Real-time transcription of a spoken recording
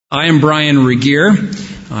I am Brian Regier.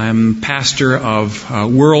 I'm pastor of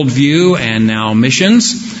Worldview and now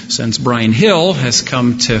Missions, since Brian Hill has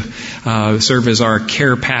come to serve as our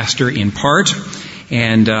care pastor in part.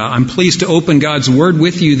 And I'm pleased to open God's Word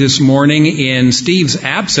with you this morning in Steve's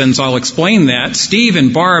absence. I'll explain that. Steve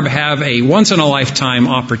and Barb have a once-in-a-lifetime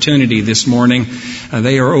opportunity this morning.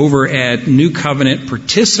 They are over at New Covenant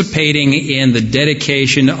participating in the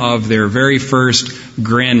dedication of their very first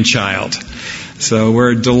grandchild. So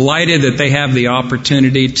we're delighted that they have the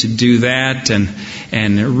opportunity to do that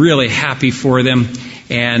and really happy for them.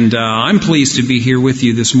 And I'm pleased to be here with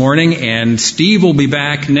you this morning. And Steve will be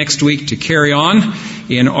back next week to carry on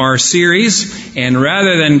in our series. And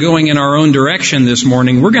rather than going in our own direction this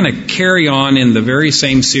morning, we're going to carry on in the very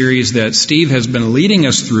same series that Steve has been leading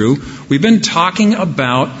us through. We've been talking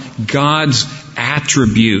about God's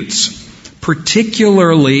attributes,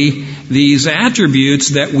 particularly these attributes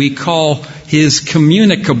that we call His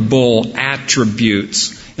communicable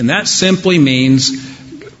attributes. And that simply means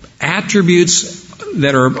attributes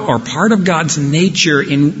that are part of God's nature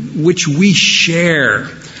in which we share.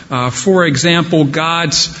 For example,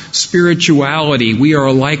 God's spirituality. We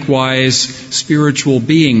are likewise spiritual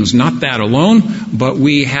beings. Not that alone, but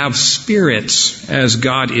we have spirits as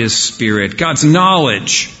God is spirit. God's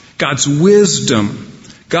knowledge, God's wisdom,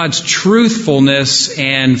 God's truthfulness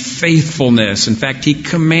and faithfulness. In fact, He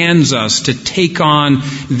commands us to take on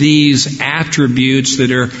these attributes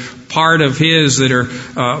that are part of His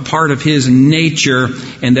nature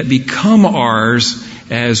and that become ours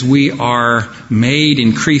as we are made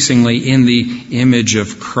increasingly in the image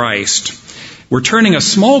of Christ. We're turning a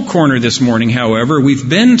small corner this morning, however. We've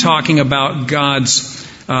been talking about God's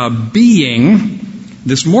being.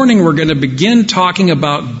 This morning we're going to begin talking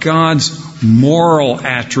about God's moral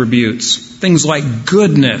attributes, things like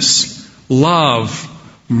goodness, love,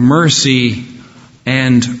 mercy,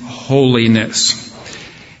 and holiness.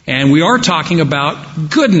 And we are talking about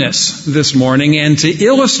goodness this morning, and to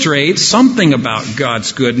illustrate something about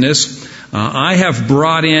God's goodness, I have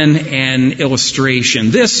brought in an illustration.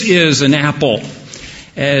 This is an apple,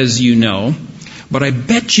 as you know, but I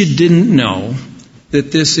bet you didn't know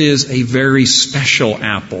that this is a very special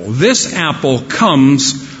apple. This apple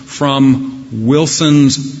comes from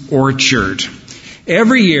Wilson's Orchard.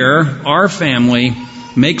 Every year, our family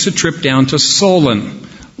makes a trip down to Solon.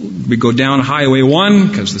 We go down Highway 1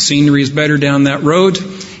 because the scenery is better down that road,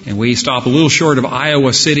 and we stop a little short of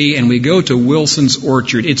Iowa City, and we go to Wilson's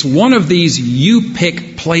Orchard. It's one of these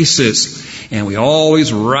you-pick places, and we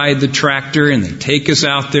always ride the tractor, and they take us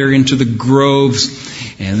out there into the groves.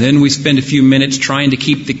 And then we spend a few minutes trying to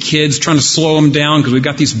keep the kids, trying to slow them down because we've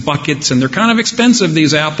got these buckets and they're kind of expensive,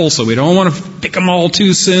 these apples, so we don't want to pick them all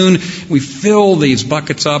too soon. We fill these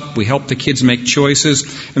buckets up. We help the kids make choices.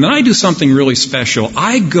 And then I do something really special.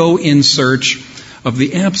 I go in search of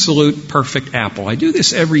the absolute perfect apple. I do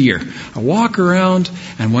this every year. I walk around,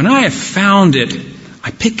 and when I have found it,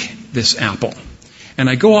 I pick this apple. And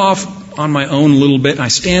I go off on my own a little bit, and I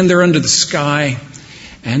stand there under the sky,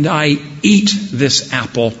 and I eat this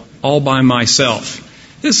apple all by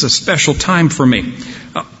myself. This is a special time for me.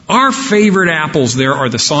 Our favorite apples there are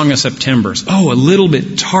the Song of Septembers. Oh, a little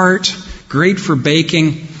bit tart, great for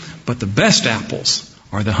baking, but the best apples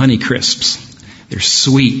are the Honeycrisps. They're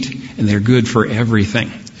sweet and they're good for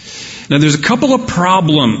everything. Now, there's a couple of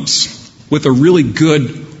problems with a really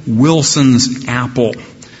good Wilson's apple.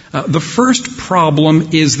 The first problem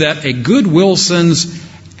is that a good Wilson's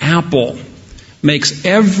apple makes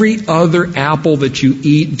every other apple that you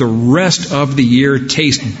eat the rest of the year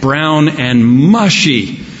taste brown and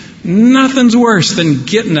mushy. Nothing's worse than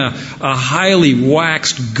getting a highly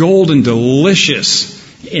waxed, golden delicious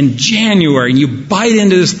in January, and you bite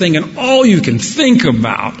into this thing, and all you can think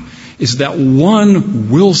about is that one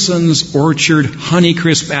Wilson's Orchard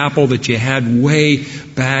Honeycrisp apple that you had way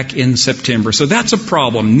back in September. So that's a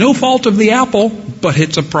problem. No fault of the apple, but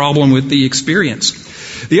it's a problem with the experience.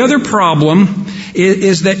 The other problem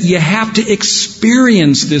is that you have to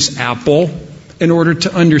experience this apple in order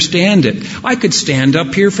to understand it. I could stand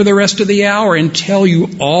up here for the rest of the hour and tell you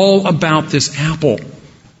all about this apple.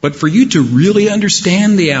 But for you to really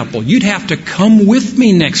understand the apple, you'd have to come with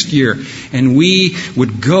me next year. And we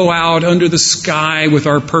would go out under the sky with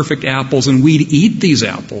our perfect apples, and we'd eat these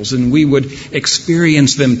apples, and we would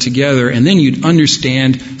experience them together. And then you'd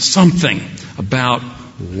understand something about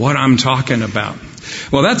what I'm talking about.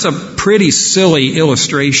 Well, that's a pretty silly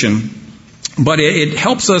illustration, but it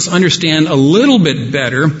helps us understand a little bit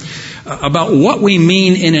better about what we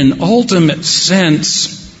mean in an ultimate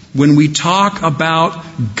sense when we talk about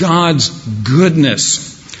God's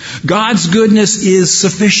goodness. God's goodness is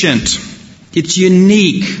sufficient. It's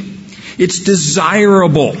unique. It's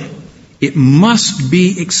desirable. It must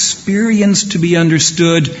be experienced to be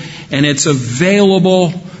understood, and it's available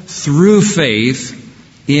through faith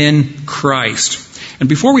in Christ. And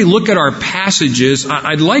before we look at our passages,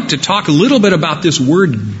 I'd like to talk a little bit about this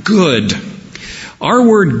word good. Our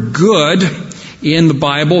word good in the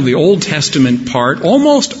Bible, the Old Testament part,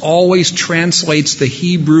 almost always translates the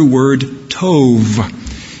Hebrew word tov.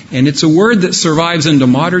 And it's a word that survives into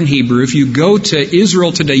modern Hebrew. If you go to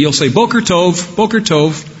Israel today, you'll say Boker Tov, Boker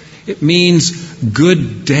Tov. It means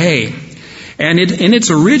good day. And in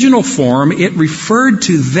its original form, it referred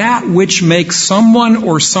to that which makes someone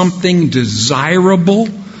or something desirable,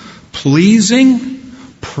 pleasing,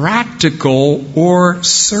 practical, or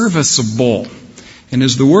serviceable. And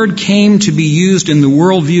as the word came to be used in the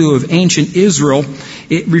worldview of ancient Israel,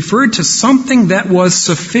 it referred to something that was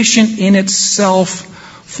sufficient in itself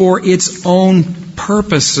for its own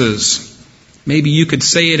purposes. Maybe you could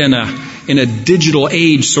say it in a digital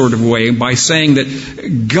age sort of way by saying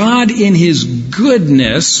that God in His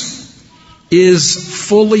goodness is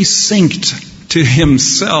fully synced to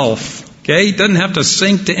Himself. Okay? He doesn't have to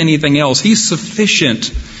sync to anything else. He's sufficient.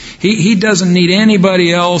 He doesn't need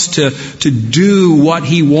anybody else to do what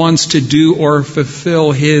He wants to do or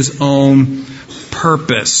fulfill His own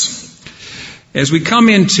purpose. As we come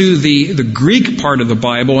into the Greek part of the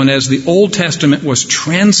Bible, and as the Old Testament was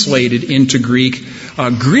translated into Greek,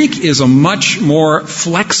 Greek is a much more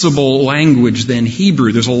flexible language than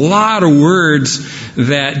Hebrew. There's a lot of words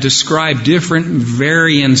that describe different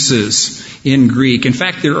variances in Greek. In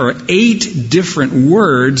fact, there are 8 different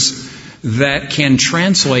words that can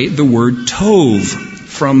translate the word tov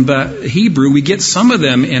from the Hebrew. We get some of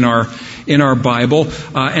them in our Bible,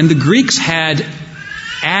 and the Greeks had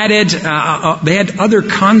added, they had other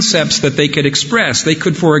concepts that they could express. They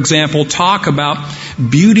could, for example, talk about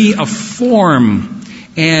beauty of form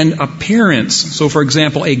and appearance. So, for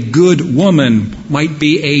example, a good woman might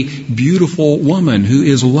be a beautiful woman who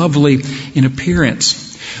is lovely in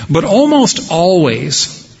appearance. But almost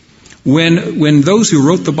always, when those who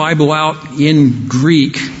wrote the Bible out in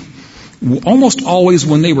Greek, almost always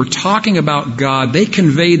when they were talking about God, they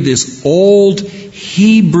conveyed this old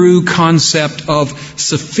Hebrew concept of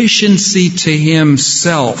sufficiency to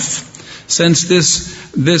Himself, since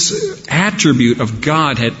this attribute of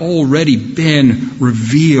God had already been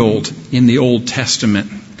revealed in the Old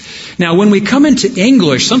Testament. Now, when we come into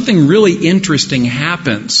English, something really interesting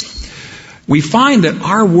happens. We find that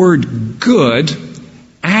our word good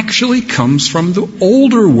actually comes from the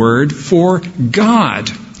older word for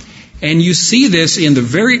God. And you see this in the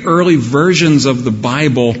very early versions of the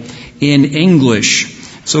Bible in English.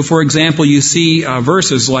 So, for example, you see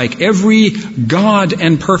verses like, every God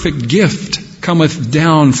and perfect gift cometh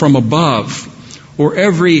down from above. Or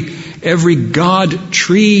every God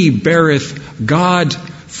tree beareth God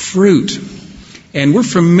fruit. And we're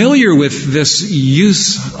familiar with this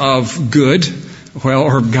use of good,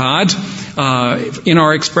 or God, in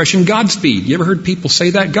our expression Godspeed. You ever heard people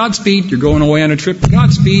say that? Godspeed, you're going away on a trip.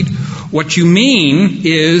 Godspeed. What you mean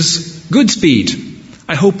is good speed.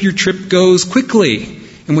 I hope your trip goes quickly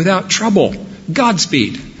and without trouble.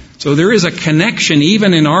 Godspeed. So there is a connection,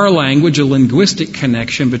 even in our language, a linguistic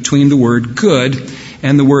connection between the word good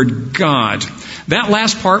and the word God. That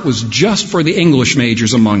last part was just for the English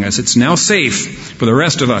majors among us. It's now safe for the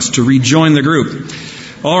rest of us to rejoin the group.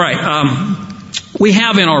 All right. We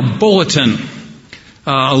have in our bulletin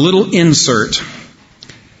a little insert.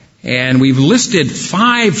 And we've listed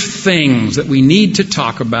 5 things that we need to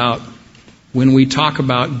talk about when we talk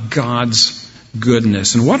about God's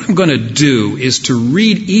goodness. And what I'm going to do is to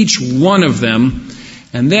read each one of them,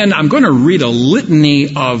 and then I'm going to read a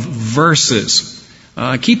litany of verses.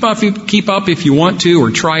 Keep up if you want to,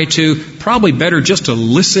 or try to. Probably better just to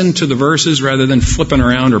listen to the verses rather than flipping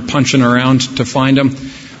around or punching around to find them.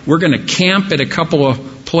 We're going to camp at a couple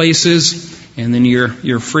of places, and then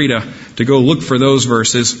you're free to go look for those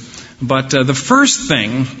verses. But the first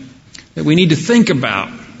thing that we need to think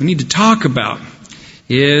about, we need to talk about,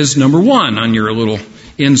 is number 1 on your little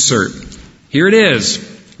insert. Here it is.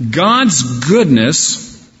 God's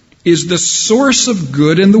goodness is the source of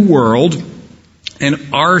good in the world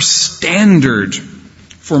and our standard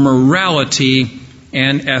for morality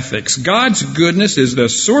and ethics. God's goodness is the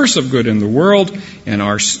source of good in the world and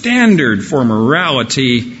our standard for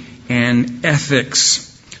morality and ethics.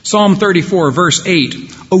 Psalm 34, verse 8.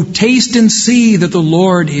 O taste and see that the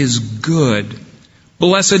Lord is good.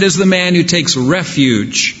 Blessed is the man who takes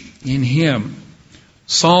refuge in Him.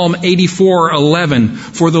 Psalm 84:11,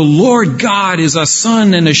 for the Lord God is a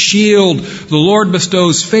sun and a shield. The Lord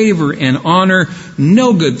bestows favor and honor.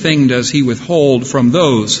 No good thing does he withhold from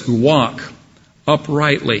those who walk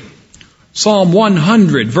uprightly. Psalm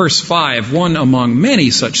 100, verse 5, one among many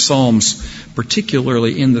such psalms,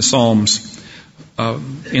 particularly in the Psalms.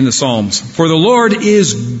 For the Lord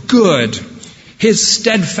is good. His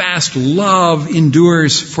steadfast love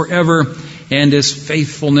endures forever, and His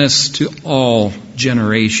faithfulness to all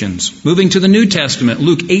generations. Moving to the New Testament,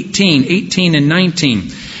 Luke 18 and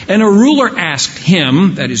 19. And a ruler asked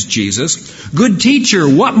Him, that is Jesus, good teacher,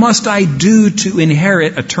 what must I do to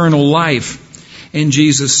inherit eternal life? And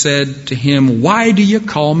Jesus said to him, why do you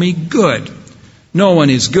call me good? No one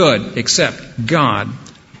is good except God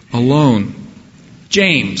alone.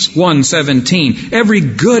 James 1:17, every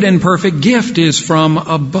good and perfect gift is from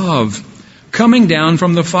above, coming down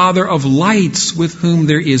from the Father of lights, with whom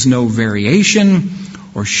there is no variation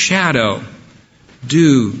or shadow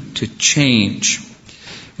due to change.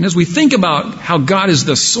 And as we think about how God is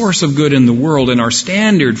the source of good in the world and our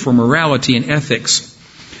standard for morality and ethics,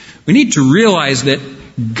 we need to realize that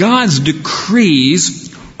God's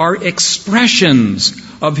decrees are expressions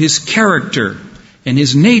of His character and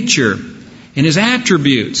His nature and His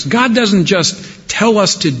attributes. God doesn't just tell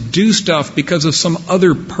us to do stuff because of some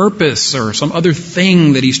other purpose or some other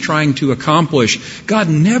thing that He's trying to accomplish. God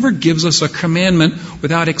never gives us a commandment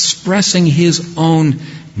without expressing His own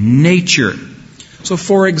nature. So,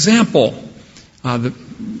 for example,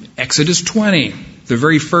 Exodus 20, the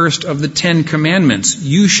very first of the 10 Commandments,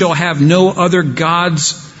 you shall have no other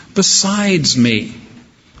gods besides me.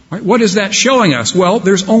 Right? What is that showing us? Well,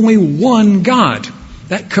 there's only one God.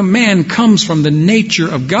 That command comes from the nature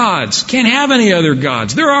of gods. Can't have any other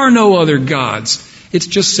gods. There are no other gods. It's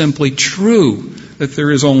just simply true that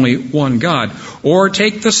there is only one God. Or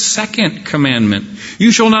take the second commandment.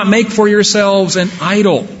 You shall not make for yourselves an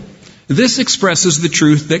idol. This expresses the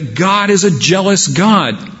truth that God is a jealous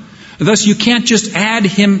God. Thus, you can't just add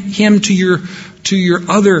him to your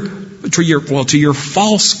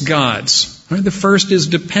false gods. Right? The first is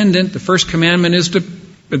dependent. The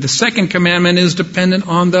second commandment is dependent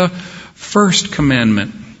on the first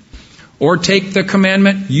commandment. Or take the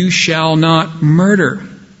commandment, you shall not murder.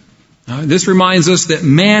 This reminds us that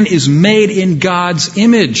man is made in God's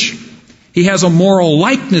image. He has a moral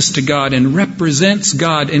likeness to God and represents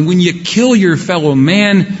God. And when you kill your fellow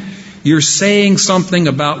man, you're saying something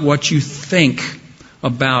about what you think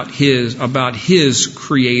about his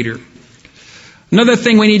Creator. Another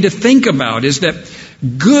thing we need to think about is that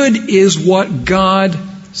good is what God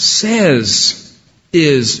says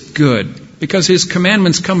is good. Because His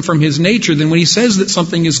commandments come from His nature, then when He says that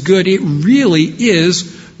something is good, it really is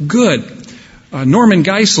good. Norman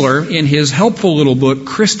Geisler, in his helpful little book,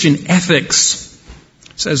 Christian Ethics,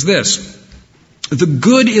 says this: the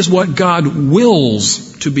good is what God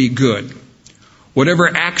wills to be good. Whatever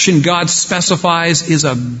action God specifies is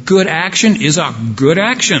a good action.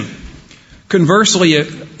 Conversely,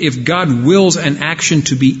 if God wills an action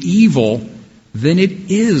to be evil, then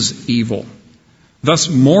it is evil. Thus,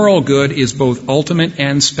 moral good is both ultimate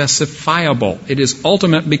and specifiable. It is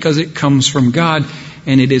ultimate because it comes from God,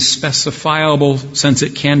 and it is specifiable since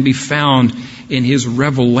it can be found in His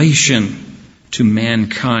revelation to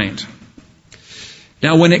mankind.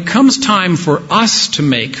 Now, when it comes time for us to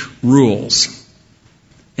make rules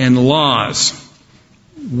and laws,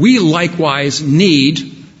 we likewise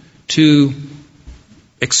need to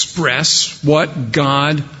express what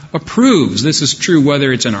God approves. This is true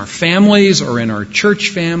whether it's in our families or in our church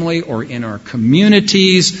family or in our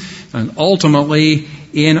communities and ultimately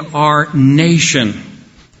in our nation.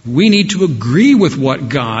 We need to agree with what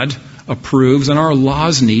God approves, and our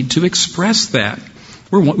laws need to express that.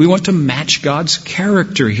 We want to match God's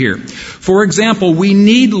character here. For example, we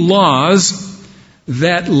need laws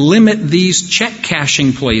that limit these check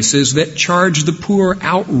cashing places that charge the poor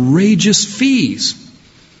outrageous fees.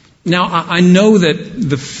 Now, I know that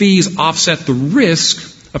the fees offset the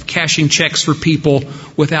risk of cashing checks for people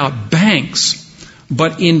without banks.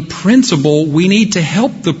 But in principle, we need to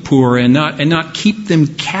help the poor and not keep them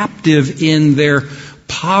captive in their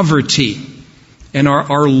poverty. And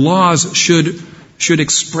our laws should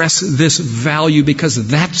express this value because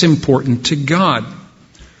that's important to God.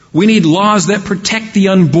 We need laws that protect the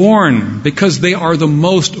unborn because they are the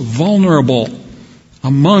most vulnerable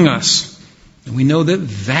among us. And we know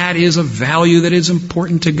that is a value that is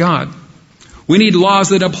important to God. We need laws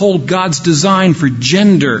that uphold God's design for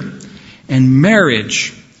gender and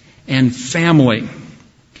marriage and family.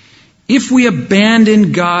 If we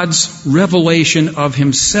abandon God's revelation of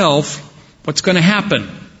Himself, what's going to happen?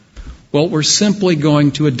 well, we're simply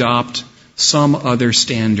going to adopt some other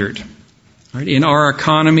standard. Right? In our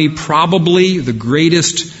economy, probably the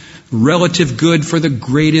greatest relative good for the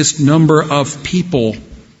greatest number of people,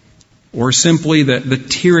 or simply the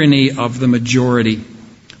tyranny of the majority.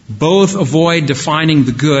 Both avoid defining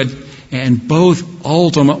the good, and both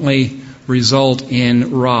ultimately result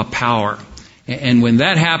in raw power. And when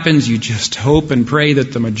that happens, you just hope and pray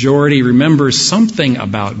that the majority remembers something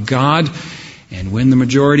about God. And when the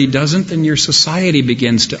majority doesn't, then your society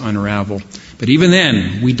begins to unravel. But even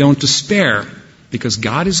then, we don't despair, because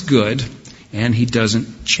God is good and He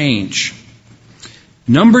doesn't change.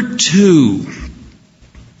 Number 2,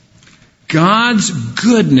 God's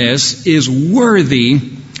goodness is worthy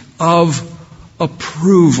of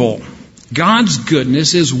approval. God's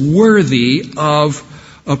goodness is worthy of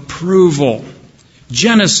approval.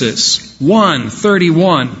 Genesis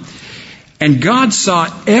 1:31. And God saw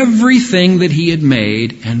everything that He had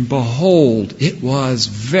made, and behold, it was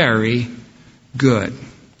very good.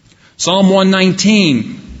 Psalm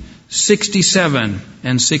 119, 67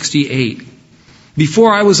 and 68.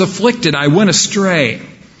 Before I was afflicted, I went astray.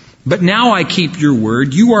 But now I keep your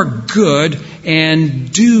word. You are good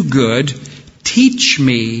and do good. Teach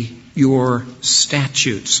me your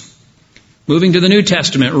statutes. Moving to the New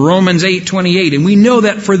Testament, Romans 8:28. And we know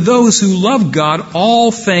that for those who love God,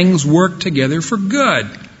 all things work together for good,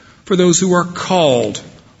 for those who are called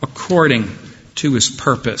according to His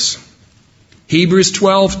purpose. Hebrews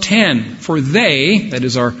 12:10. For they, that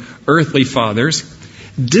is our earthly fathers,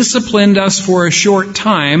 disciplined us for a short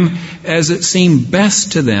time as it seemed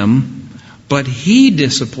best to them, but He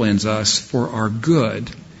disciplines us for our good,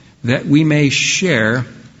 that we may share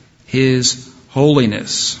His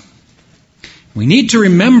holiness. We need to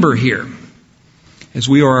remember here, as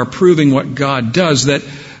we are approving what God does, that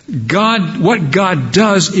what God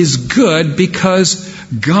does is good because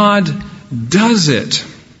God does it.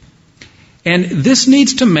 And this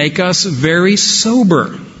needs to make us very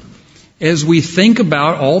sober as we think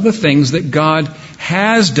about all the things that God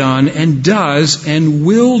has done and does and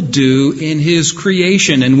will do in His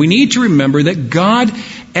creation. And we need to remember that God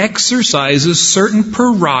exercises certain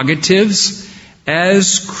prerogatives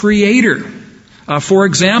as creator. For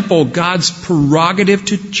example, God's prerogative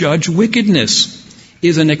to judge wickedness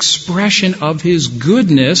is an expression of His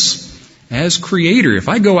goodness as creator. If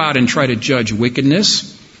I go out and try to judge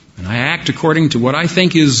wickedness, and I act according to what I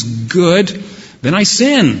think is good, then I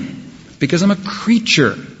sin, because I'm a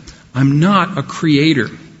creature. I'm not a creator.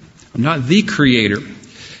 I'm not the creator.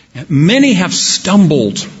 Many have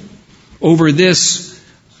stumbled over this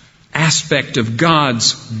aspect of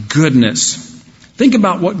God's goodness. Think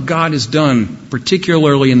about what God has done,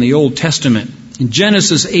 particularly in the Old Testament. In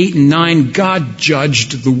Genesis 8 and 9, God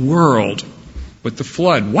judged the world with the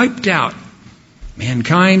flood, wiped out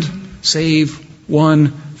mankind, save one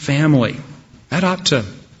family. That ought to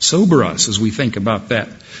sober us as we think about that.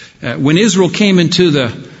 When Israel came into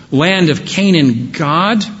the land of Canaan,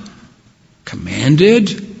 God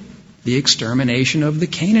commanded the extermination of the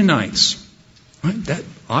Canaanites. That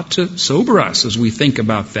ought to sober us as we think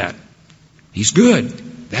about that. He's good.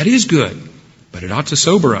 That is good. But it ought to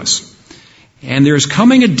sober us. And there's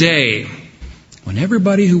coming a day when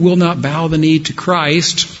everybody who will not bow the knee to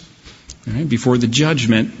Christ, before the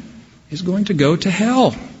judgment, is going to go to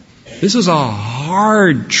hell. This is a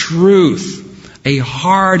hard truth, a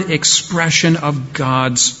hard expression of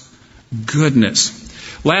God's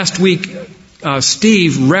goodness. Last week,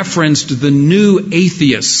 Steve referenced the new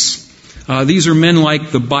atheists. These are men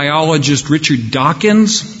like the biologist Richard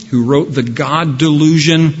Dawkins, who wrote The God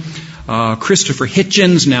Delusion, Christopher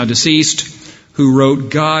Hitchens, now deceased, who wrote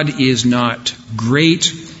God is Not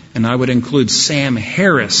Great, and I would include Sam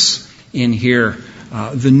Harris in here,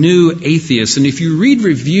 The New Atheist. And if you read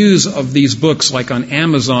reviews of these books, like on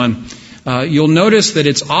Amazon, you'll notice that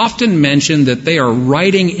it's often mentioned that they are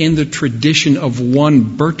writing in the tradition of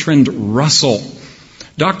one Bertrand Russell.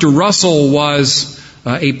 Dr. Russell was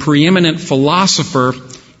a preeminent philosopher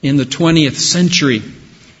in the 20th century.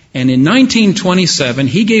 And in 1927,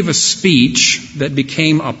 he gave a speech that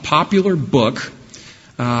became a popular book.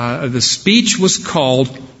 The speech was called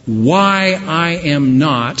Why I Am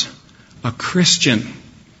Not a Christian.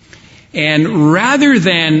 And rather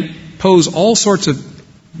than pose all sorts of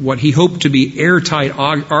what he hoped to be airtight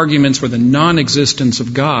arguments for the non-existence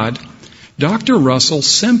of God, Dr. Russell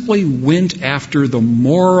simply went after the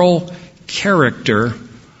moral character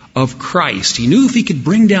of Christ. He knew if he could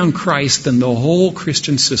bring down Christ, then the whole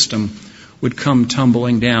Christian system would come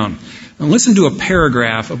tumbling down. And listen to a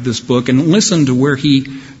paragraph of this book and listen to where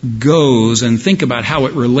he goes and think about how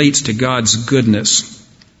it relates to God's goodness.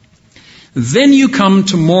 Then you come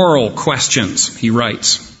to moral questions, he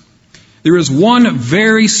writes. There is one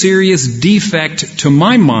very serious defect to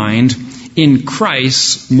my mind in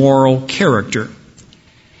Christ's moral character,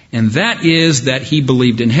 and that is that he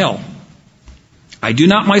believed in hell. I do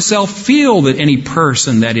not myself feel that any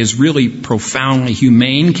person that is really profoundly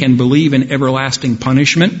humane can believe in everlasting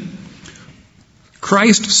punishment.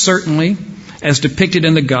 Christ certainly, as depicted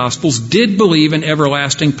in the Gospels, did believe in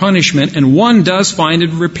everlasting punishment, and one does find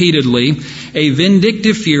it repeatedly a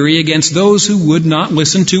vindictive fury against those who would not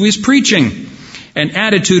listen to his preaching, an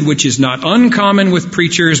attitude which is not uncommon with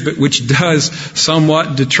preachers, but which does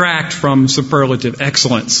somewhat detract from superlative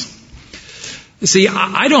excellence. See,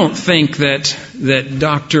 I don't think that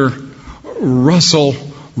Dr. Russell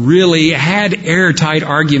really had airtight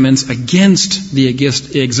arguments against the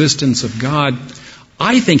existence of God.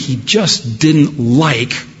 I think he just didn't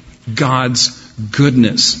like God's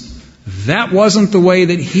goodness. That wasn't the way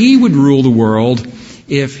that he would rule the world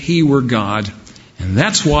if he were God. And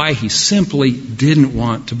that's why he simply didn't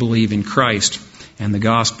want to believe in Christ and the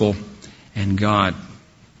gospel and God.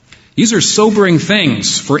 These are sobering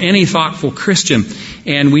things for any thoughtful Christian.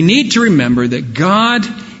 And we need to remember that God,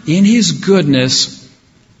 in his goodness,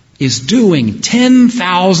 is doing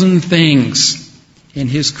 10,000 things in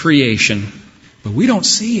his creation. But we don't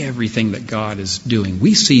see everything that God is doing.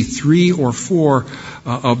 We see 3 or 4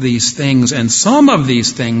 of these things, and some of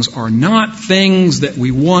these things are not things that we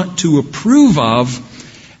want to approve of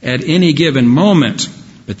at any given moment.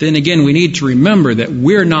 But then again, we need to remember that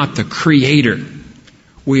we're not the creator.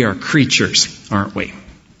 We are creatures, aren't we?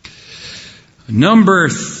 Number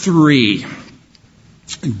 3,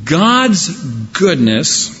 God's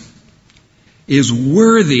goodness is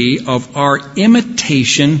worthy of our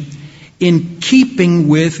imitation in keeping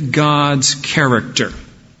with God's character.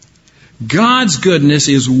 God's goodness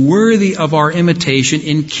is worthy of our imitation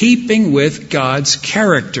in keeping with God's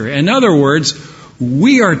character. In other words,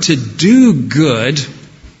 we are to do good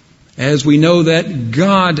as we know that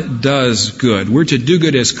God does good. We're to do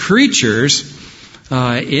good as creatures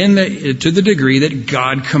to the degree that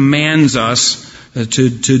God commands us to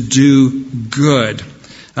do good.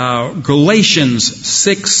 Galatians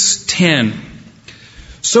 6:10.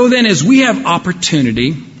 So then, as we have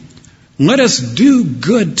opportunity, let us do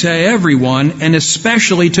good to everyone, and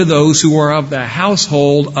especially to those who are of the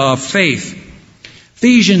household of faith.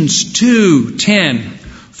 Ephesians 2:10.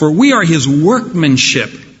 For we are his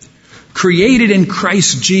workmanship, created in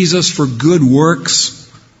Christ Jesus for good works,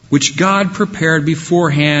 which God prepared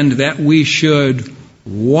beforehand that we should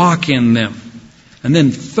walk in them. And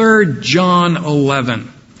then 3 John 11.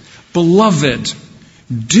 Beloved,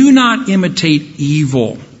 do not imitate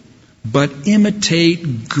evil, but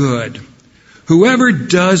imitate good. Whoever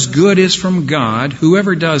does good is from God.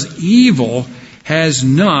 Whoever does evil has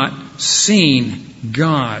not seen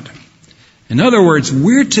God. In other words,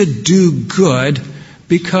 we're to do good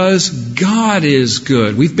because God is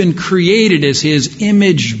good. We've been created as his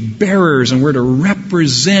image bearers, and we're to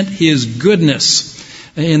represent his goodness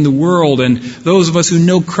in the world, and those of us who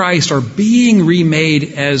know Christ are being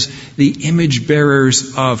remade as the image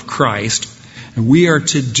bearers of Christ, and we are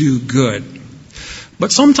to do good.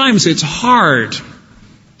 But sometimes it's hard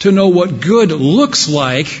to know what good looks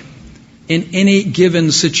like in any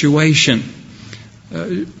given situation.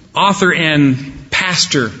 Author and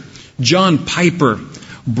pastor John Piper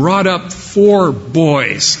brought up 4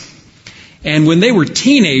 boys. And when they were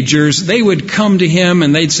teenagers, they would come to him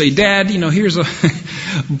and they'd say, Dad, here's a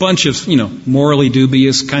bunch of, morally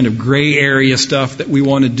dubious kind of gray area stuff that we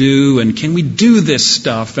want to do. And can we do this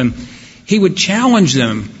stuff? And he would challenge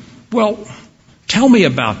them. Well, tell me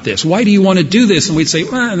about this. Why do you want to do this? And we'd say,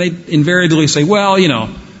 well, and they'd invariably say, well,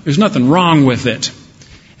 there's nothing wrong with it.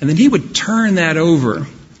 And then he would turn that over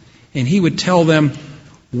and he would tell them,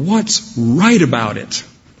 what's right about it?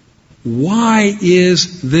 Why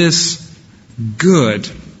is this good?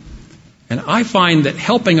 And I find that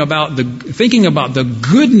thinking about the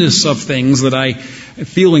goodness of things that I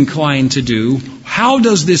feel inclined to do, how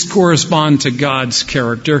does this correspond to God's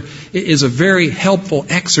character, is a very helpful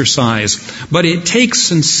exercise. But it takes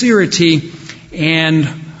sincerity and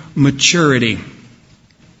maturity.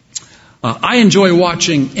 I enjoy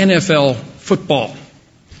watching NFL football.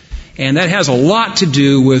 And that has a lot to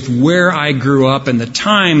do with where I grew up and the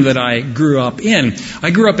time that I grew up in.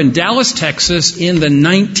 I grew up in Dallas, Texas in the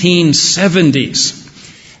 1970s.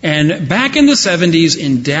 And back in the 70s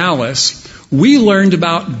in Dallas, we learned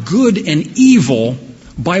about good and evil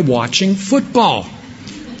by watching football.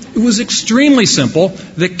 It was extremely simple.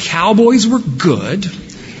 The Cowboys were good,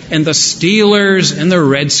 and the Steelers and the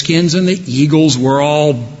Redskins and the Eagles were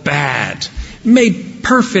all bad. It made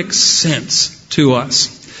perfect sense to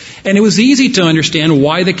us. And it was easy to understand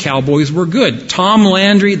why the Cowboys were good. Tom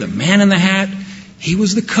Landry, the man in the hat, he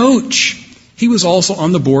was the coach. He was also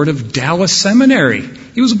on the board of Dallas Seminary.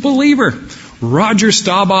 He was a believer. Roger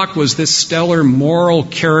Staubach was this stellar moral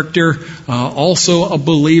character, also a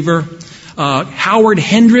believer. Howard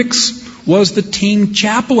Hendricks was the team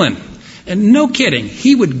chaplain. And no kidding,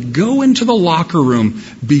 he would go into the locker room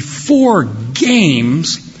before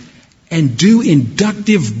games and do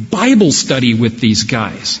inductive Bible study with these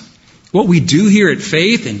guys. What we do here at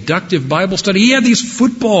Faith, inductive Bible study, he had these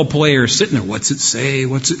football players sitting there. What's it say?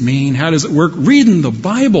 What's it mean? How does it work? Reading the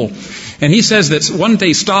Bible. And he says that one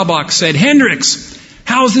day Staubach said, Hendricks,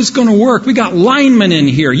 how's this going to work? We got linemen in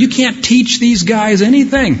here. You can't teach these guys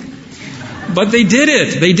anything. But they did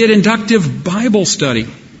it. They did inductive Bible study.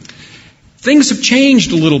 Things have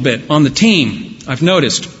changed a little bit on the team, I've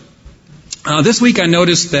noticed. This week I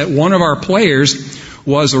noticed that one of our players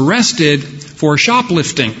was arrested for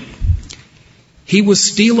shoplifting. He was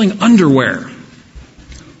stealing underwear.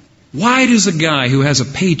 Why does a guy who has a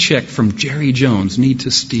paycheck from Jerry Jones need to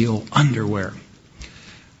steal underwear?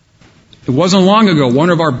 It wasn't long ago, one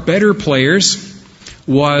of our better players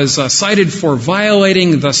was cited for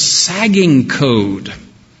violating the sagging code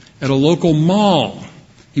at a local mall.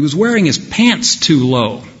 He was wearing his pants too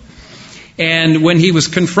low. And when he was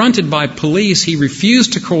confronted by police, he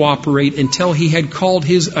refused to cooperate until he had called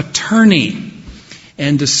his attorney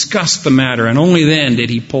and discussed the matter. And only then did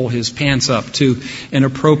he pull his pants up to an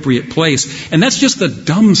appropriate place. And that's just the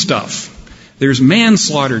dumb stuff. There's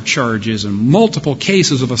manslaughter charges and multiple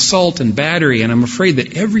cases of assault and battery. And I'm afraid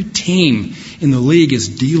that every team in the league is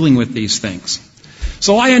dealing with these things.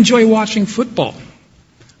 So I enjoy watching football.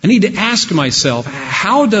 I need to ask myself,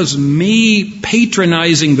 how does me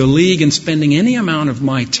patronizing the league and spending any amount of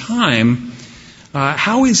my time,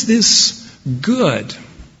 how is this good?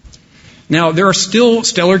 Now, there are still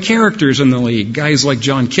stellar characters in the league. Guys like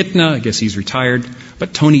John Kitna, I guess he's retired,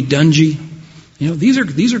 but Tony Dungy.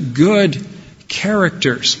 These are good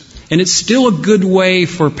characters. And it's still a good way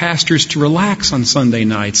for pastors to relax on Sunday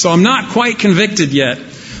night. So I'm not quite convicted yet,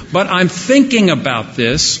 but I'm thinking about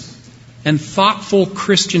this, and thoughtful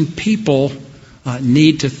Christian people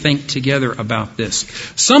need to think together about this.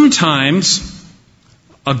 Sometimes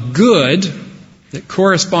a good that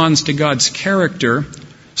corresponds to God's character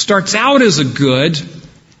starts out as a good,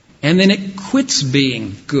 and then it quits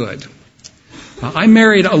being good. I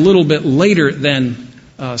married a little bit later than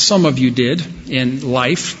some of you did in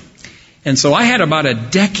life. And so I had about a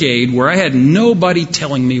decade where I had nobody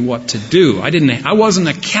telling me what to do. I wasn't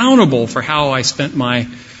accountable for how I spent my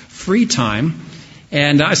free time.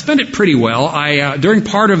 And I spent it pretty well. During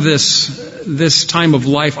part of this time of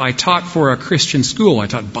life, I taught for a Christian school. I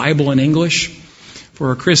taught Bible and English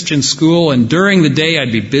for a Christian school. And during the day,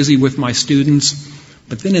 I'd be busy with my students.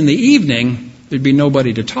 But then in the evening, there'd be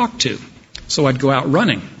nobody to talk to. So I'd go out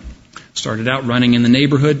running. Started out running in the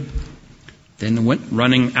neighborhood. Then went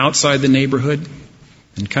running outside the neighborhood.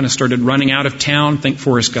 And kind of started running out of town. Think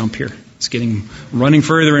Forrest Gump here. It's running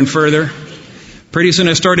further and further. Pretty soon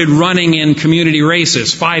I started running in community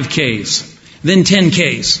races, 5Ks, then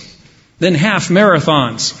 10Ks, then half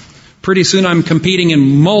marathons. Pretty soon I'm competing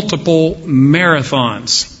in multiple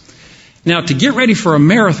marathons. Now, to get ready for a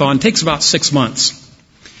marathon takes about 6 months.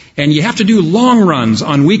 And you have to do long runs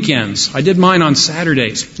on weekends. I did mine on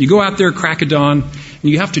Saturdays. You go out there, crack of dawn, and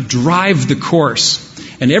you have to drive the course.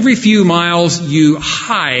 And every few miles you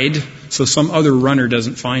hide, so some other runner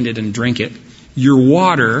doesn't find it and drink it, your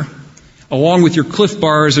water, along with your Cliff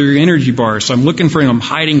Bars or your energy bars. So I'm looking for them,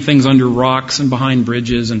 hiding things under rocks and behind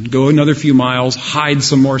bridges, and go another few miles, hide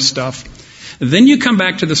some more stuff. Then you come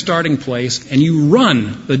back to the starting place and you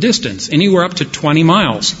run the distance, anywhere up to 20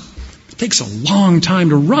 miles. It takes a long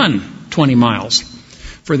time to run 20 miles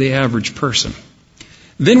for the average person.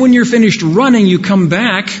 Then when you're finished running, you come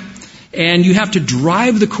back and you have to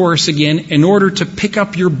drive the course again in order to pick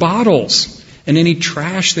up your bottles and any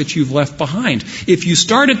trash that you've left behind. If you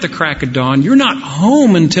start at the crack of dawn, you're not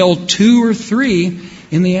home until 2 or 3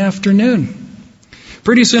 in the afternoon.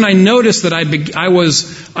 Pretty soon I noticed that I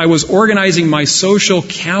was organizing my social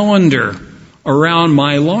calendar around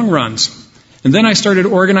my long runs. And then I started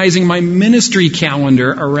organizing my ministry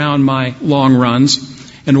calendar around my long runs.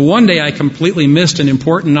 And one day I completely missed an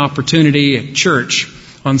important opportunity at church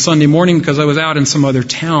on Sunday morning because I was out in some other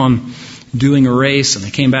town doing a race, and I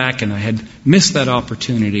came back and I had missed that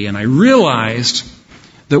opportunity. And I realized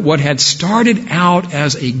that what had started out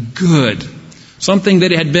as a good, something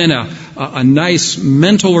that had been a nice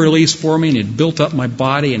mental release for me and had built up my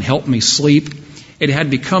body and helped me sleep, it had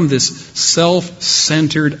become this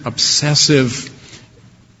self-centered, obsessive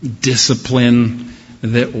discipline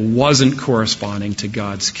that wasn't corresponding to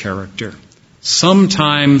God's character.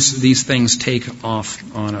 Sometimes these things take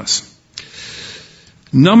off on us.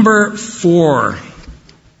 Number 4,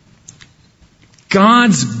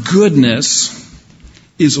 God's goodness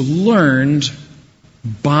is learned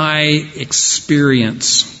by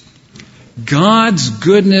experience. God's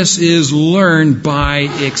goodness is learned by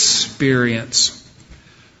experience.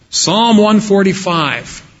 Psalm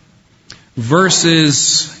 145,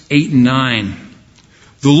 verses 8 and 9.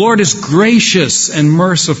 The Lord is gracious and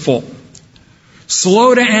merciful,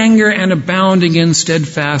 slow to anger and abounding in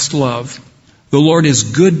steadfast love. The Lord is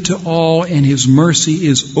good to all, and His mercy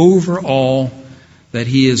is over all that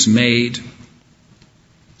He has made.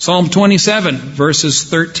 Psalm 27, verses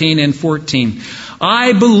 13 and 14.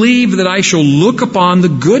 I believe that I shall look upon the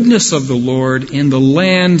goodness of the Lord in the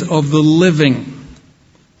land of the living.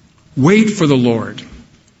 Wait for the Lord.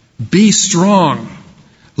 Be strong.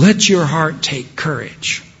 Let your heart take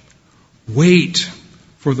courage. Wait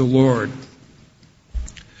for the Lord.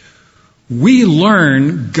 We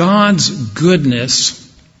learn God's goodness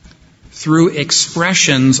through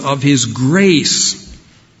expressions of His grace,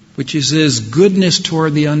 which is His goodness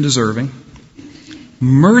toward the undeserving.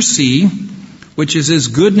 Mercy, which is His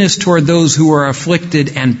goodness toward those who are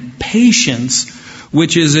afflicted. And patience,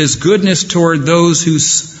 which is His goodness toward those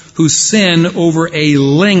who sin over a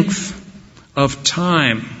length of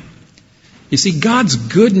time. You see, God's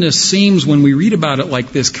goodness seems, when we read about it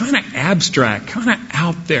like this, kind of abstract, kind of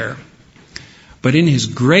out there. But in His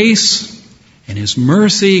grace and His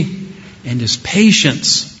mercy and His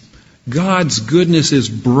patience, God's goodness is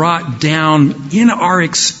brought down in our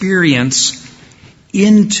experience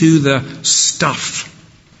into the stuff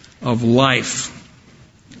of life.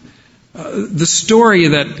 The story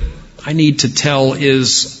that I need to tell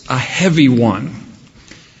is a heavy one.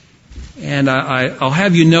 And I'll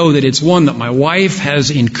have you know that it's one that my wife has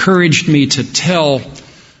encouraged me to tell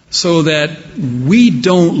so that we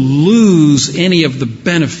don't lose any of the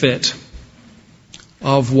benefit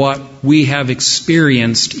of what we have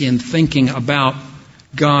experienced in thinking about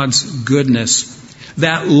God's goodness.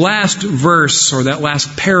 That last verse, or that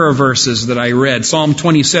last pair of verses that I read, Psalm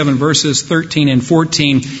 27, verses 13 and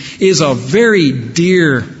 14, is a very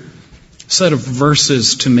dear set of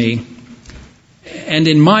verses to me. And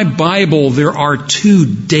in my Bible, there are 2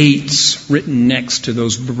 dates written next to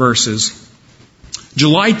those verses.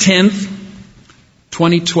 July 10th,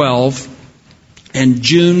 2012, and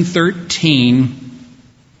June 13,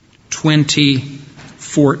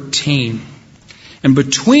 2014. And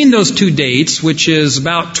between those 2 dates, which is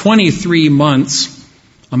about 23 months,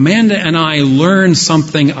 Amanda and I learned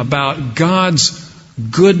something about God's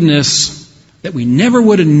goodness that we never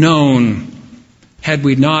would have known had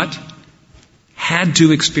we not had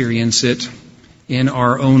to experience it in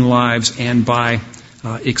our own lives and by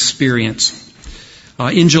experience.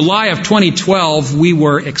 In July of 2012, we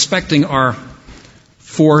were expecting our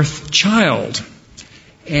 4th child.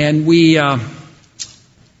 And we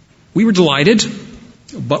were delighted,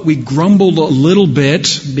 but we grumbled a little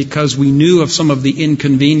bit because we knew of some of the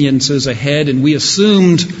inconveniences ahead, and we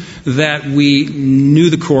assumed that we knew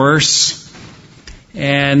the course.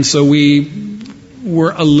 And so we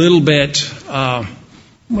were a little bit,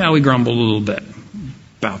 we grumbled a little bit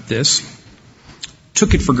about this.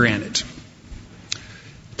 Took it for granted.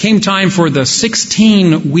 Came time for the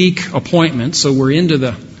 16-week appointment, so we're into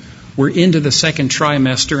the second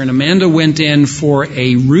trimester, and Amanda went in for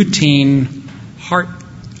a routine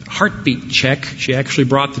heartbeat check. She actually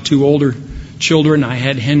brought the 2 older children. I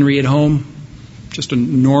had Henry at home. Just a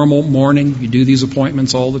normal morning. You do these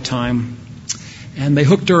appointments all the time. And they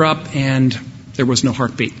hooked her up, and there was no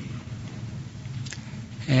heartbeat.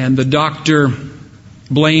 And the doctor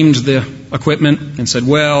blamed the equipment and said,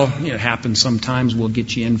 well, it happens sometimes. We'll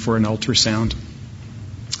get you in for an ultrasound.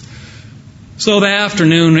 So the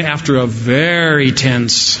afternoon, after a very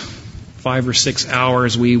tense 5 or 6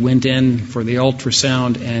 hours, we went in for the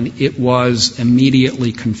ultrasound, and it was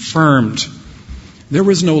immediately confirmed. There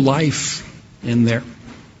was no life in there.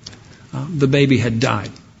 The baby had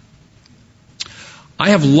died. I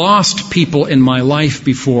have lost people in my life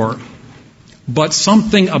before, but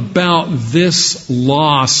something about this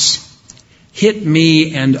loss hit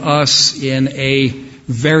me and us in a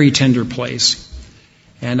very tender place.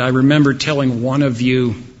 And I remember telling one of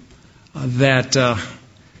you that,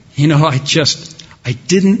 I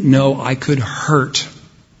didn't know I could hurt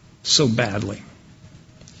so badly.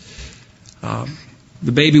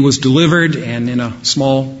 The baby was delivered, and in a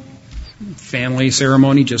small family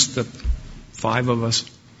ceremony, just the 5 of us,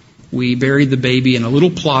 we buried the baby in a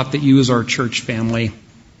little plot that you as our church family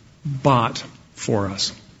bought for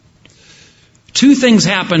us. Two things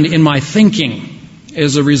happened in my thinking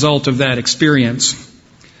as a result of that experience.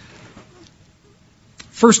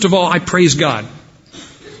 First of all, I praise God.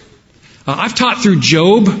 I've taught through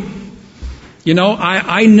Job.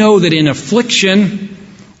 I know that in affliction,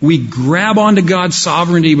 we grab onto God's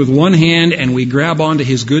sovereignty with one hand and we grab onto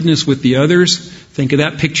His goodness with the others. Think of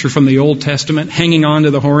that picture from the Old Testament, hanging on to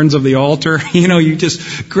the horns of the altar. You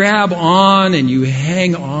just grab on and you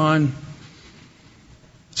hang on.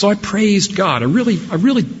 So I praised God. I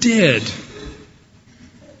really did.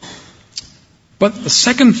 But the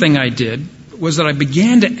second thing I did was that I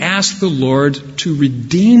began to ask the Lord to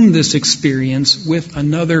redeem this experience with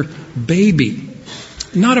another baby.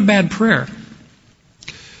 Not a bad prayer.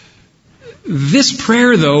 This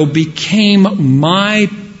prayer, though, became my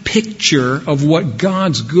picture of what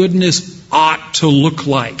God's goodness ought to look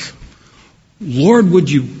like. Lord, would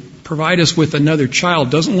you provide us with another child?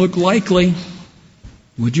 Doesn't look likely.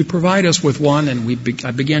 Would you provide us with one? And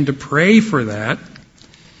I began to pray for that.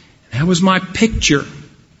 That was my picture.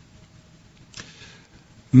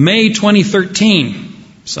 May 2013,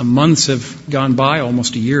 some months have gone by,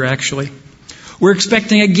 almost a year actually. We're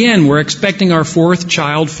expecting our fourth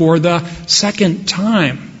child for the second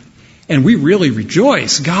time. And we really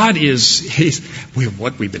rejoice. God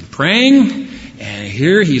we've been praying, and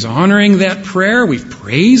here He's honoring that prayer. We've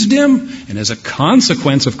praised Him, and as a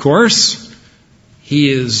consequence, of course, He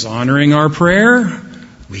is honoring our prayer.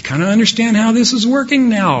 We kind of understand how this is working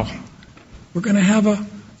now. We're going to have a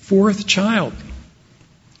fourth child.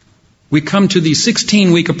 We come to the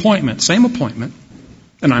 16-week appointment, same appointment,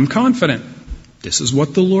 and I'm confident this is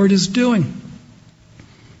what the Lord is doing.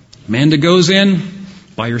 Amanda goes in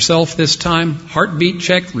by herself this time, heartbeat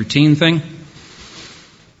check, routine thing.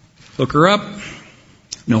 Look her up,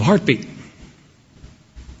 no heartbeat.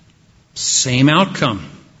 Same outcome.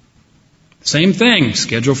 Same thing,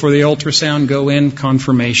 schedule for the ultrasound, go in,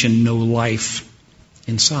 confirmation, no life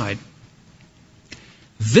inside.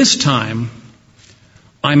 This time,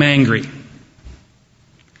 I'm angry.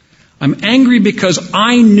 I'm angry because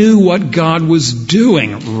I knew what God was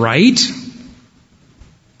doing, right?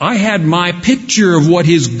 I had my picture of what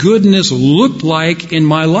His goodness looked like in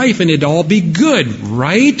my life, and it'd all be good,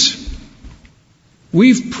 right?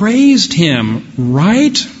 We've praised Him,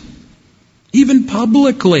 right? Even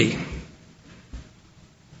publicly.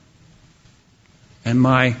 And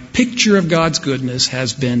my picture of God's goodness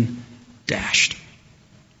has been dashed.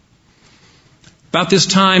 About this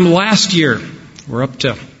time last year, we're up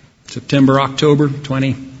to September, October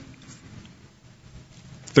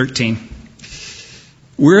 2013.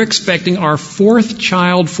 We're expecting our fourth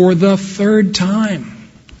child for the third time.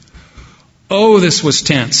 Oh, this was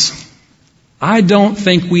tense. I don't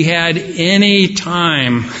think we had any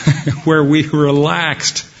time where we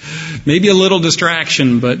relaxed. Maybe a little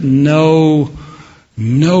distraction, but no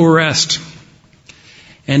rest.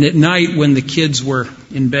 And at night when the kids were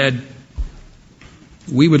in bed,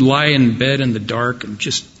 we would lie in bed in the dark and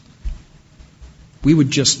we would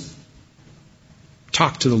just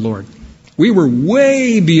talk to the Lord. We were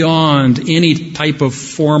way beyond any type of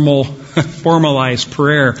formalized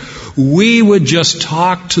prayer. We would just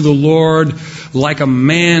talk to the Lord like a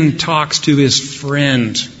man talks to his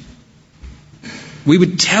friend. We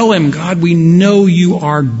would tell Him, God, we know You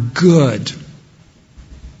are good.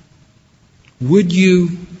 Would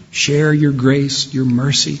You share Your grace, Your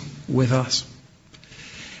mercy with us?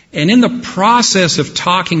 And in the process of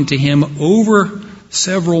talking to Him over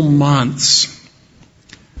several months,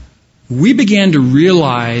 we began to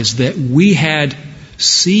realize that we had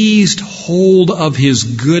seized hold of His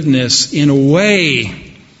goodness in a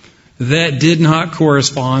way that did not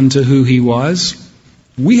correspond to who He was.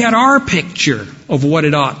 We had our picture of what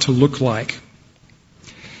it ought to look like.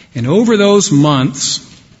 And over those months,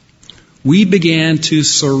 we began to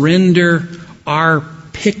surrender our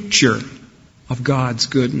picture of God's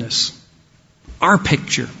goodness. Our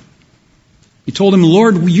picture. We told Him,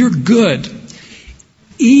 Lord, You're good.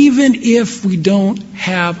 Even if we don't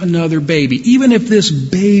have another baby, even if this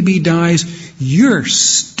baby dies, You're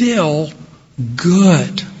still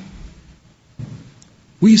good.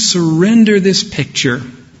 We surrender this picture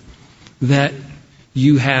that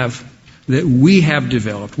we have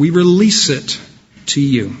developed. We release it to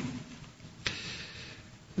You.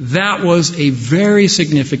 That was a very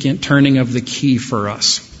significant turning of the key for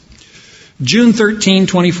us. June 13,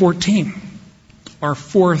 2014, our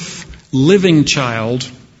fourth living child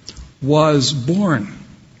was born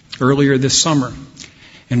earlier this summer.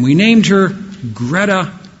 And we named her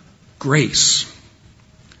Greta Grace.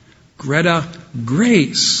 Greta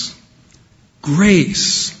Grace.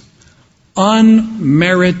 Grace.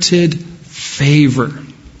 Unmerited favor.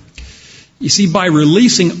 You see, by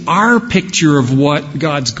releasing our picture of what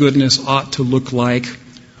God's goodness ought to look like,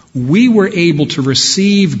 we were able to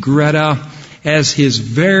receive Greta as His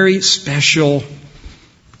very special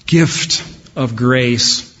gift of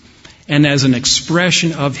grace and as an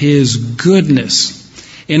expression of His goodness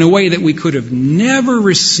in a way that we could have never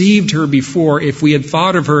received her before if we had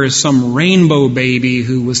thought of her as some rainbow baby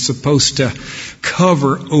who was supposed to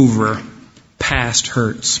cover over past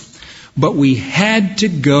hurts. But we had to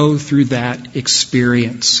go through that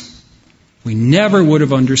experience. We never would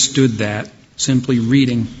have understood that simply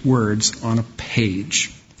reading words on a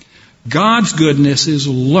page. God's goodness is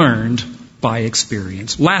learned by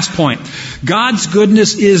experience. Last point. God's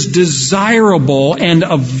goodness is desirable and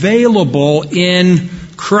available in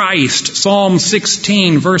Christ. Psalm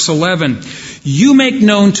 16, verse 11. You make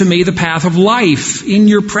known to me the path of life. In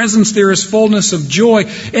your presence there is fullness of joy.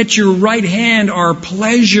 At your right hand are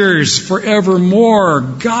pleasures forevermore.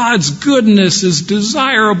 God's goodness is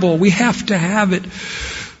desirable. We have to have it.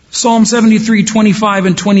 Psalm 73, 25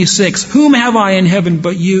 and 26. Whom have I in heaven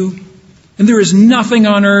but you? And there is nothing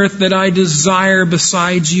on earth that I desire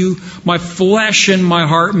besides you. My flesh and my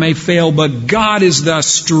heart may fail, but God is the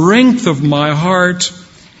strength of my heart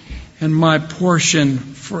and my portion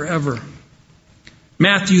forever.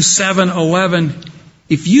 Matthew 7:11.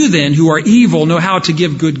 If you then, who are evil, know how to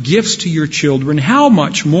give good gifts to your children, how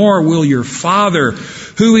much more will your Father,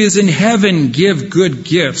 who is in heaven, give good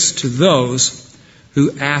gifts to those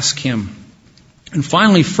who ask Him? And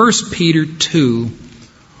finally, 1 Peter 2,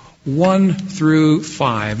 1 through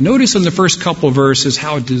 5. Notice in the first couple of verses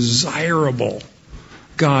how desirable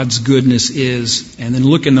God's goodness is. And then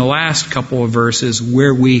look in the last couple of verses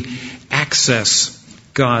where we access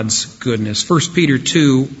God's goodness. 1 Peter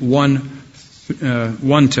 2, 1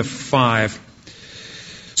 to 5.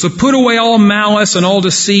 So put away all malice and all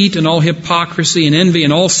deceit and all hypocrisy and envy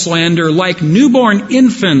and all slander. Like newborn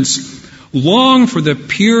infants, long for the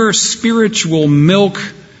pure spiritual milk,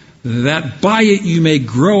 that by it you may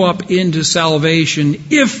grow up into salvation,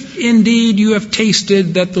 if indeed you have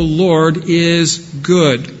tasted that the Lord is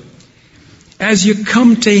good. As you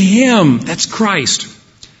come to Him, that's Christ,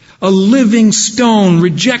 a living stone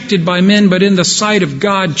rejected by men, but in the sight of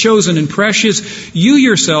God chosen and precious, you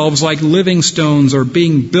yourselves, like living stones, are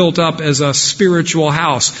being built up as a spiritual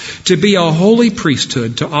house, to be a holy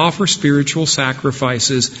priesthood, to offer spiritual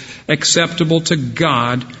sacrifices acceptable to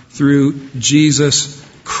God through Jesus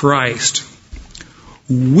Christ.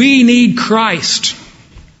 We need Christ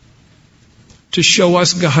to show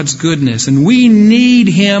us God's goodness. And we need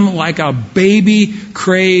Him like a baby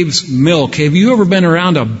craves milk. Have you ever been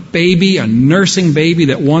around a baby, a nursing baby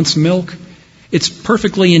that wants milk? It's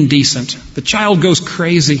perfectly indecent. The child goes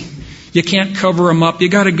crazy. You can't cover them up. You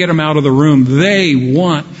got to get them out of the room. They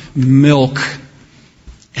want milk.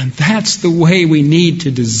 And that's the way we need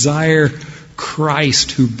to desire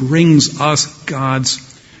Christ, who brings us God's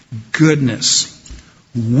goodness.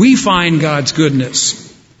 We find God's goodness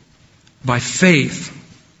by faith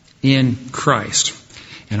in Christ.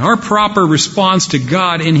 And our proper response to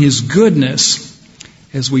God in His goodness,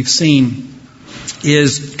 as we've seen,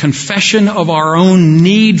 is confession of our own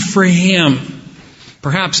need for Him.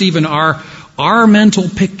 Perhaps even our mental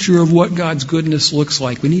picture of what God's goodness looks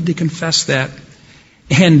like. We need to confess that.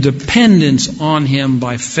 And dependence on Him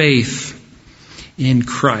by faith in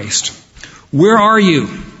Christ. Where are you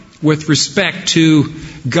with respect to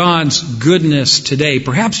God's goodness today?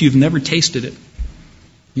 Perhaps you've never tasted it.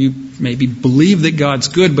 You maybe believe that God's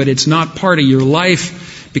good, but it's not part of your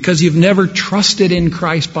life because you've never trusted in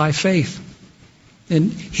Christ by faith.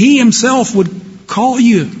 And He Himself would call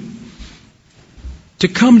you to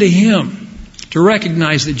come to Him, to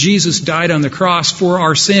recognize that Jesus died on the cross for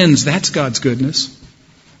our sins. That's God's goodness.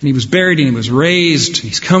 And He was buried and He was raised.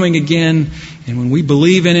 He's coming again. And when we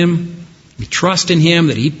believe in Him, we trust in Him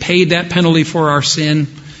that He paid that penalty for our sin,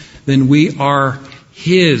 then we are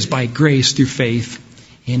His by grace through faith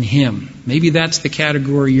in Him. Maybe that's the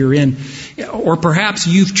category you're in. Or perhaps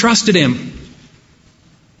you've trusted Him,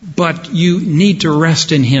 but you need to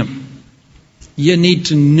rest in Him. You need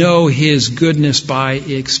to know His goodness by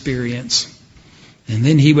experience. And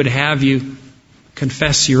then He would have you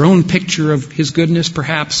confess your own picture of His goodness,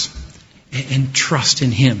 perhaps, and trust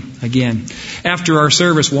in Him again. After our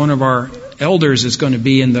service, one of our elders is going to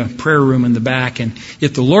be in the prayer room in the back. And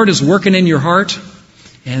if the Lord is working in your heart,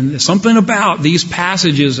 and something about these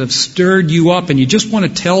passages have stirred you up and you just want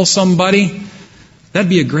to tell somebody, that'd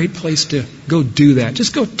be a great place to go do that.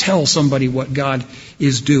 Just go tell somebody what God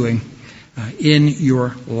is doing in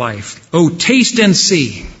your life. Oh, taste and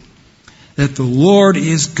see that the Lord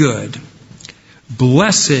is good.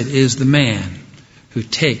 Blessed is the man who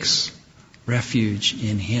takes refuge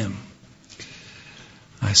in Him.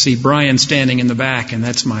 I see Brian standing in the back, and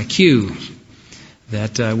that's my cue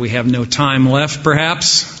that we have no time left,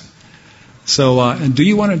 perhaps. So, do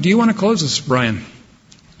you want to close us, Brian?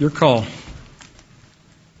 Your call.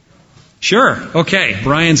 Sure. Okay.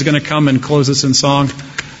 Brian's going to come and close us in song.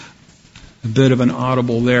 A bit of an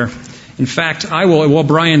audible there. In fact, I will, while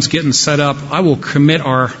Brian's getting set up, I will commit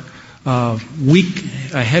our week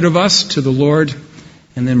ahead of us to the Lord,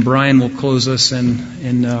 and then Brian will close us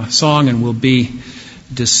in song, and we'll be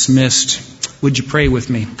dismissed. Would you pray with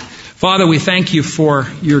me? Father, we thank you for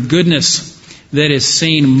your goodness that is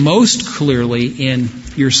seen most clearly in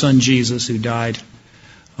your Son Jesus, who died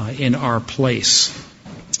in our place.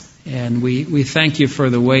 And we thank you for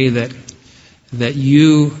the way that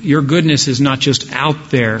your goodness is not just out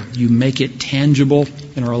there. You make it tangible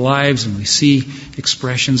in our lives, and we see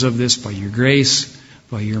expressions of this by your grace,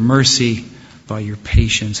 by your mercy, by your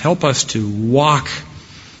patience. Help us to walk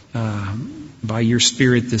by your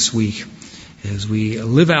Spirit this week as we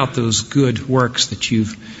live out those good works that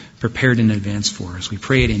you've prepared in advance for us. We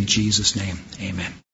pray it in Jesus' name. Amen.